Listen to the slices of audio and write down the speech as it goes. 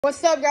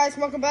What's up, guys?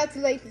 Welcome back to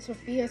Latest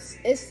Sophia.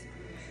 It's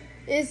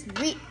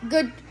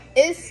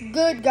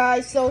good,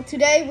 guys. So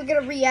today we're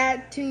gonna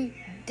react to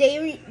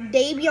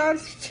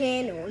Darion's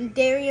channel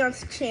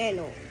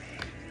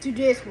to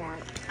this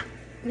one.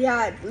 We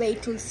got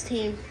Latest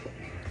team.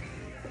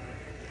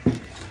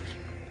 Happy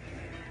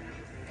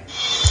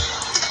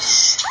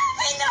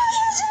New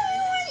Year's,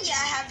 everyone!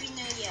 Yeah, Happy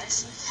New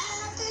Year's.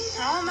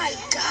 Oh my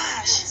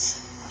gosh,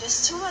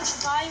 there's too much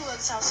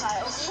fireworks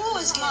outside. Who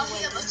is gonna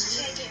win?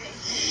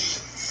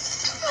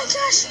 Oh my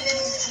gosh.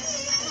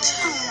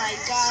 Oh my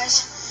gosh.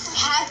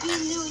 Happy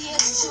New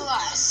Year's to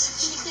us.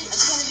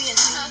 It's going to be a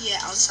new year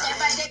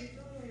outside.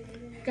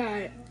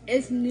 God,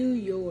 it's New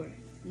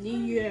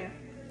Year.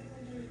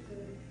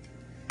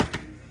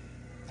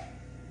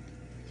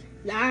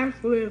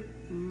 Live with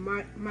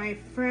my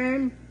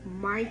friend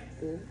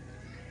Michael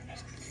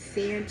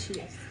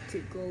Sanchez to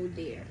go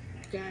there.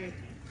 Guys,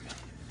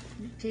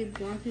 keep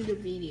watching the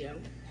video.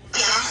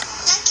 Yeah.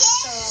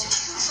 So,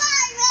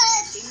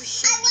 you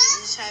should be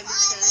inside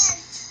because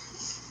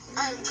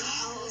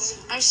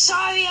I'm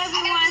sorry,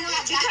 everyone.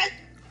 Because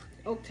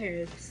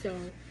okay, so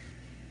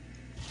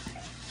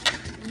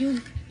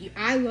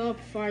I love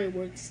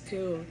fireworks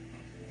too.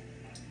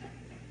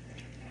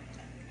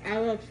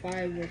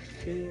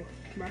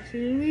 Watch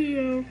the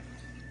video.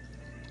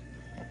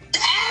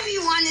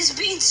 Everyone is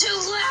being too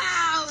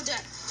loud.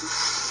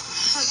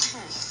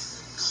 Okay.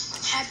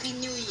 Happy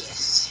New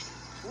Year's.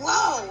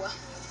 Whoa.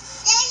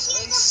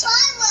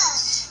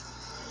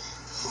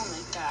 Oh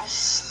my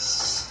gosh.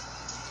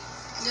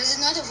 There's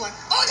another one.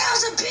 Oh, that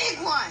was a big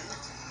one.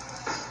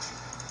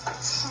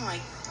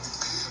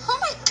 Oh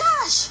my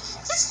gosh.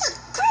 This is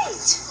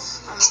great.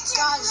 Oh my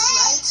gosh,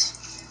 right?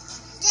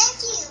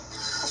 Thank you.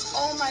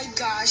 Oh my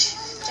gosh.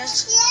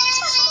 That's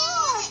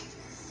more.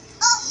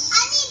 Oh,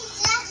 I need a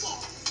jacket.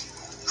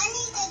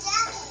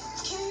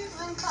 Can you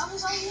bring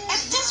covers on here?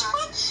 And this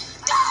one?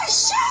 Guys,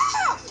 shut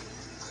up.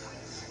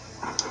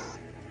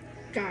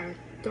 Guys,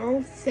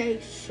 don't say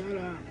shut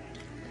up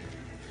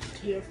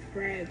to your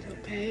friends,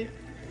 okay?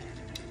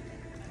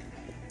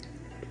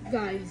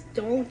 Guys,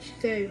 don't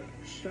say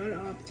shut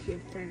up to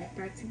your friends.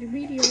 Back to the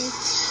video.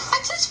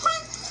 At this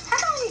point, I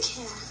don't really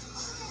care.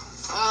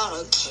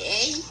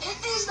 Okay.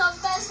 It is the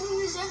best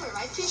news ever,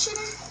 right,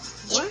 P-Shooter?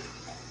 What?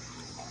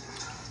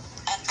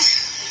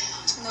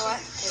 You know what?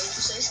 Can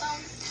you say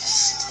something?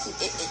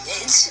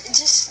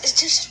 It's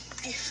just.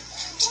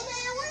 Oh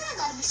man, why I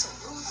gotta be so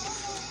rude?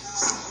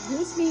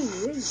 Who's being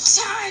rude?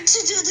 Time to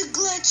do the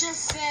glitch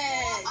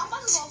effect.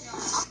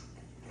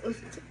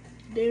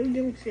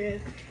 Dario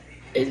says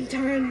it's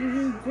time to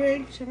do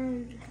great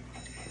time.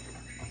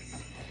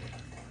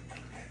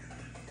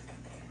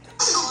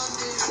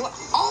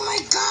 Oh my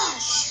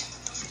gosh!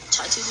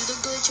 Time to do the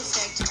glitch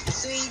effect.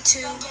 3,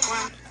 2,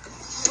 1.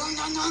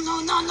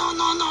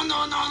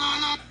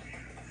 No.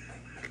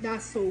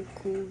 That's so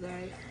cool,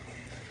 guys.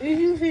 If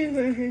you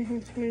favorite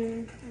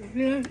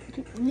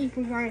leave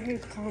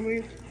his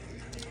comments.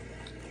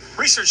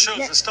 Research shows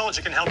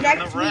nostalgia can help you Next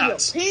remember video,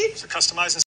 ads. please. So customize and